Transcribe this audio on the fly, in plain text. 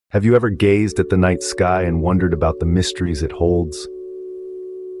Have you ever gazed at the night sky and wondered about the mysteries it holds?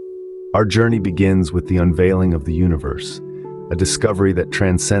 Our journey begins with the unveiling of the universe, a discovery that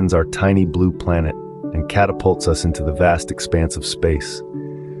transcends our tiny blue planet and catapults us into the vast expanse of space.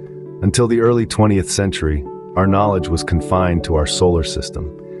 Until the early 20th century, our knowledge was confined to our solar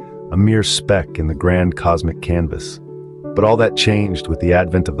system, a mere speck in the grand cosmic canvas. But all that changed with the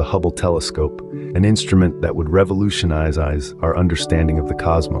advent of the Hubble telescope, an instrument that would revolutionize our understanding of the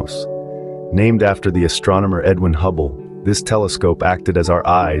cosmos. Named after the astronomer Edwin Hubble, this telescope acted as our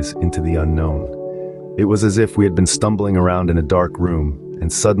eyes into the unknown. It was as if we had been stumbling around in a dark room,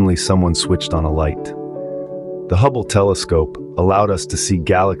 and suddenly someone switched on a light. The Hubble telescope allowed us to see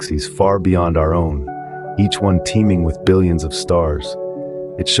galaxies far beyond our own, each one teeming with billions of stars.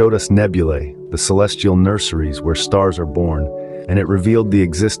 It showed us nebulae, the celestial nurseries where stars are born, and it revealed the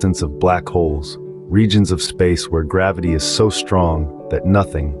existence of black holes, regions of space where gravity is so strong that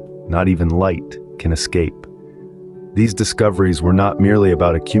nothing, not even light, can escape. These discoveries were not merely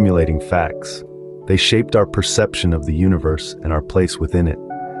about accumulating facts. They shaped our perception of the universe and our place within it.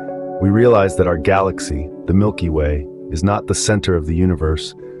 We realized that our galaxy, the Milky Way, is not the center of the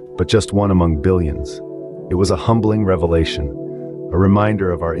universe, but just one among billions. It was a humbling revelation, a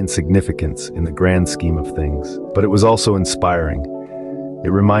reminder of our insignificance in the grand scheme of things. But it was also inspiring. It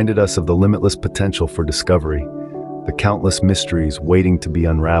reminded us of the limitless potential for discovery, the countless mysteries waiting to be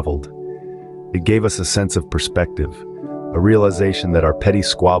unraveled. It gave us a sense of perspective, a realization that our petty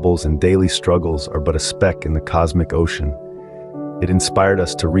squabbles and daily struggles are but a speck in the cosmic ocean. It inspired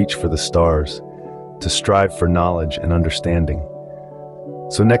us to reach for the stars, to strive for knowledge and understanding.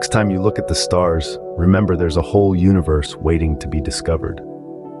 So next time you look at the stars, remember there's a whole universe waiting to be discovered.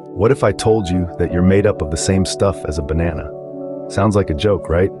 What if I told you that you're made up of the same stuff as a banana? Sounds like a joke,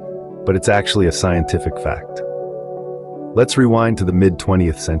 right? But it's actually a scientific fact. Let's rewind to the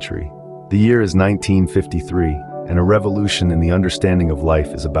mid-20th century. The year is 1953, and a revolution in the understanding of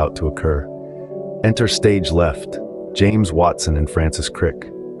life is about to occur. Enter stage left, James Watson and Francis Crick.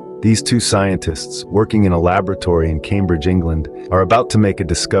 These two scientists, working in a laboratory in Cambridge, England, are about to make a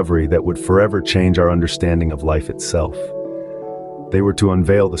discovery that would forever change our understanding of life itself. They were to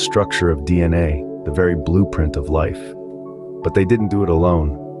unveil the structure of DNA, the very blueprint of life. But they didn't do it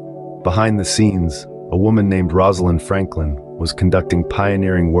alone. Behind the scenes, a woman named Rosalind Franklin was conducting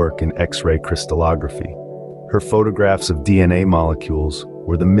pioneering work in X-ray crystallography. Her photographs of DNA molecules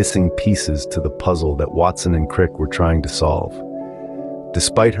were the missing pieces to the puzzle that Watson and Crick were trying to solve.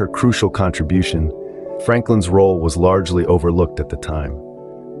 Despite her crucial contribution, Franklin's role was largely overlooked at the time.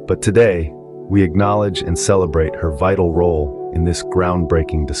 But today, we acknowledge and celebrate her vital role in this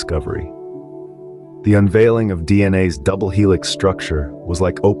groundbreaking discovery. The unveiling of DNA's double helix structure was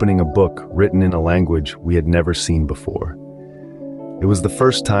like opening a book written in a language we had never seen before. It was the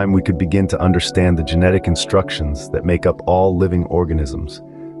first time we could begin to understand the genetic instructions that make up all living organisms,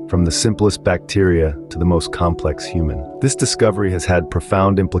 from the simplest bacteria to the most complex human. This discovery has had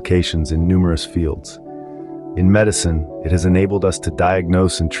profound implications in numerous fields. In medicine, it has enabled us to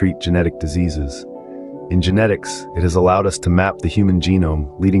diagnose and treat genetic diseases. In genetics, it has allowed us to map the human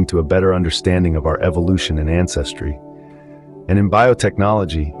genome, leading to a better understanding of our evolution and ancestry. And in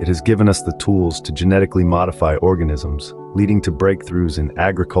biotechnology, it has given us the tools to genetically modify organisms, leading to breakthroughs in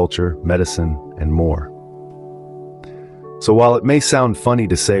agriculture, medicine, and more. So while it may sound funny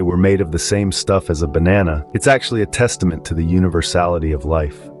to say we're made of the same stuff as a banana, it's actually a testament to the universality of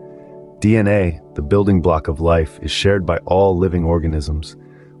life. DNA, the building block of life, is shared by all living organisms.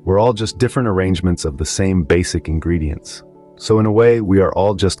 We're all just different arrangements of the same basic ingredients. So in a way, we are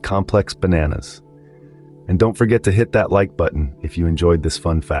all just complex bananas. And don't forget to hit that like button if you enjoyed this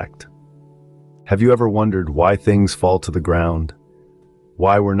fun fact. Have you ever wondered why things fall to the ground?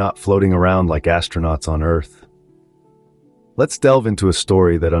 Why we're not floating around like astronauts on Earth? Let's delve into a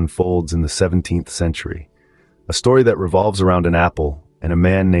story that unfolds in the 17th century. A story that revolves around an apple and a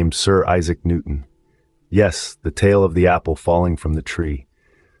man named Sir Isaac Newton. Yes, the tale of the apple falling from the tree.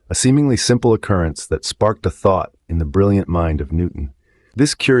 A seemingly simple occurrence that sparked a thought in the brilliant mind of Newton.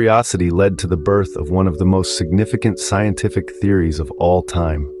 This curiosity led to the birth of one of the most significant scientific theories of all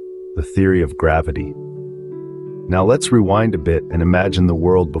time, the theory of gravity. Now let's rewind a bit and imagine the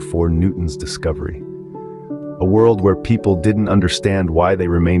world before Newton's discovery. A world where people didn't understand why they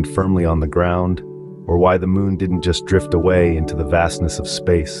remained firmly on the ground, or why the moon didn't just drift away into the vastness of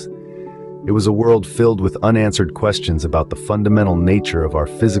space. It was a world filled with unanswered questions about the fundamental nature of our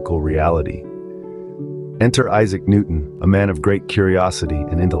physical reality. Enter Isaac Newton, a man of great curiosity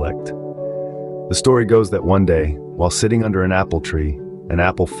and intellect. The story goes that one day, while sitting under an apple tree, an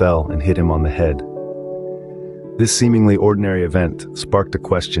apple fell and hit him on the head. This seemingly ordinary event sparked a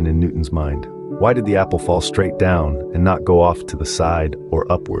question in Newton's mind. Why did the apple fall straight down and not go off to the side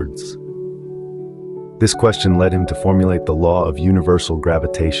or upwards? This question led him to formulate the law of universal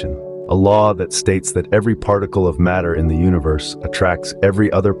gravitation, a law that states that every particle of matter in the universe attracts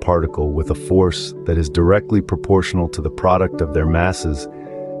every other particle with a force that is directly proportional to the product of their masses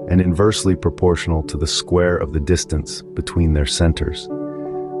and inversely proportional to the square of the distance between their centers.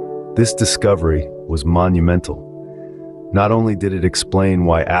 This discovery was monumental. Not only did it explain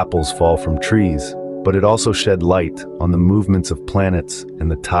why apples fall from trees, but it also shed light on the movements of planets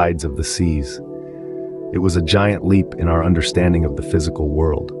and the tides of the seas. It was a giant leap in our understanding of the physical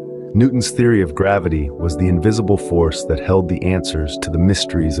world. Newton's theory of gravity was the invisible force that held the answers to the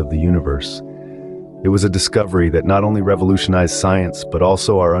mysteries of the universe. It was a discovery that not only revolutionized science, but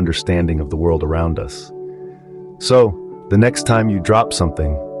also our understanding of the world around us. So, the next time you drop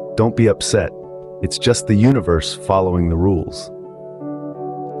something, don't be upset. It's just the universe following the rules.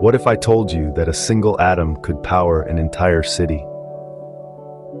 What if I told you that a single atom could power an entire city?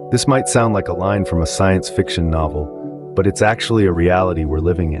 This might sound like a line from a science fiction novel, but it's actually a reality we're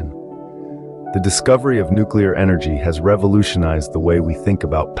living in. The discovery of nuclear energy has revolutionized the way we think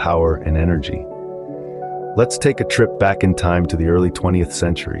about power and energy. Let's take a trip back in time to the early 20th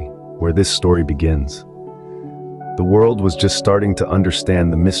century, where this story begins. The world was just starting to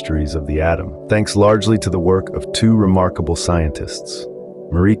understand the mysteries of the atom, thanks largely to the work of two remarkable scientists,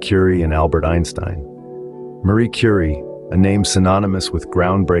 Marie Curie and Albert Einstein. Marie Curie, a name synonymous with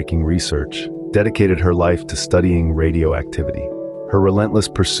groundbreaking research, dedicated her life to studying radioactivity. Her relentless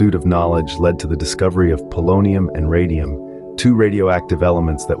pursuit of knowledge led to the discovery of polonium and radium, two radioactive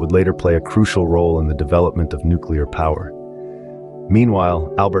elements that would later play a crucial role in the development of nuclear power.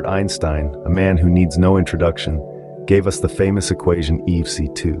 Meanwhile, Albert Einstein, a man who needs no introduction, gave us the famous equation E equals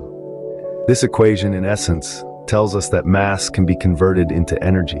c2. This equation, in essence, tells us that mass can be converted into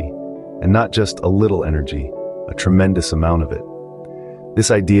energy, and not just a little energy, a tremendous amount of it.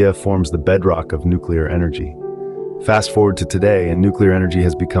 This idea forms the bedrock of nuclear energy. Fast forward to today, and nuclear energy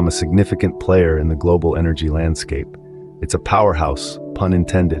has become a significant player in the global energy landscape. It's a powerhouse, pun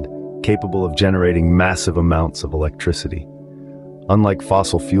intended, capable of generating massive amounts of electricity. Unlike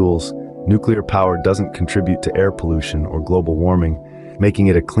fossil fuels, nuclear power doesn't contribute to air pollution or global warming, making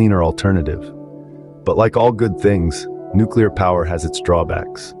it a cleaner alternative. But like all good things, nuclear power has its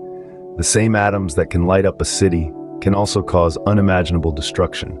drawbacks. The same atoms that can light up a city can also cause unimaginable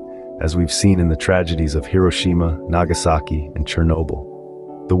destruction, as we've seen in the tragedies of Hiroshima, Nagasaki, and Chernobyl.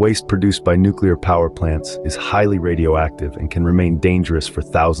 The waste produced by nuclear power plants is highly radioactive and can remain dangerous for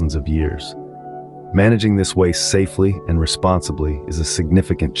thousands of years. Managing this waste safely and responsibly is a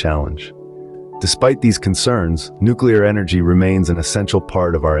significant challenge. Despite these concerns, nuclear energy remains an essential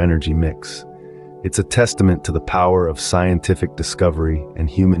part of our energy mix. It's a testament to the power of scientific discovery and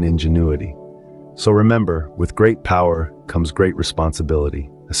human ingenuity. So remember, with great power comes great responsibility,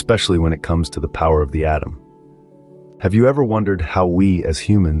 especially when it comes to the power of the atom. Have you ever wondered how we as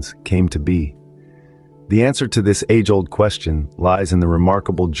humans came to be? The answer to this age-old question lies in the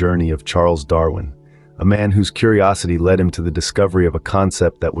remarkable journey of Charles Darwin, a man whose curiosity led him to the discovery of a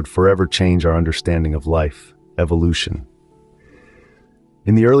concept that would forever change our understanding of life: evolution.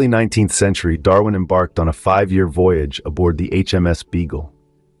 In the early 19th century, Darwin embarked on a 5-year voyage aboard the HMS Beagle.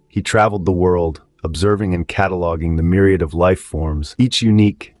 He traveled the world, observing and cataloging the myriad of life forms, each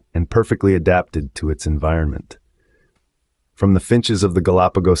unique and perfectly adapted to its environment. From the finches of the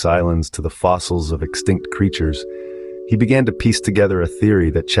Galapagos Islands to the fossils of extinct creatures, he began to piece together a theory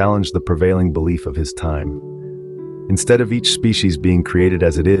that challenged the prevailing belief of his time. Instead of each species being created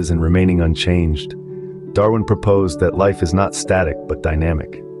as it is and remaining unchanged, Darwin proposed that life is not static but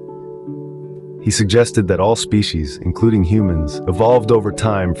dynamic. He suggested that all species, including humans, evolved over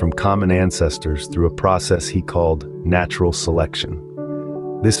time from common ancestors through a process he called natural selection.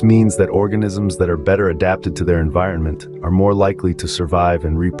 This means that organisms that are better adapted to their environment are more likely to survive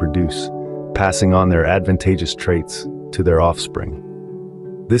and reproduce, passing on their advantageous traits to their offspring.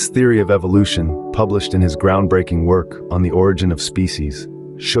 This theory of evolution, published in his groundbreaking work on the origin of species,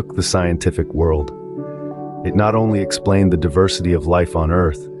 shook the scientific world. It not only explained the diversity of life on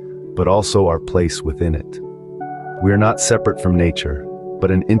Earth, but also our place within it. We are not separate from nature,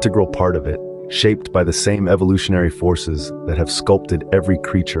 but an integral part of it, shaped by the same evolutionary forces that have sculpted every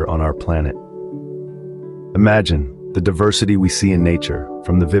creature on our planet. Imagine the diversity we see in nature,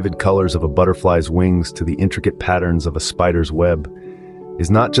 from the vivid colors of a butterfly's wings to the intricate patterns of a spider's web, is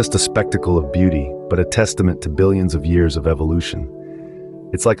not just a spectacle of beauty, but a testament to billions of years of evolution.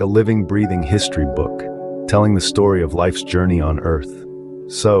 It's like a living, breathing history book, telling the story of life's journey on Earth.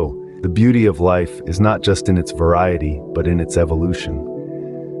 So, The beauty of life is not just in its variety, but in its evolution.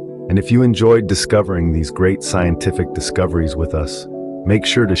 And if you enjoyed discovering these great scientific discoveries with us, make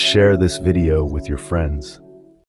sure to share this video with your friends.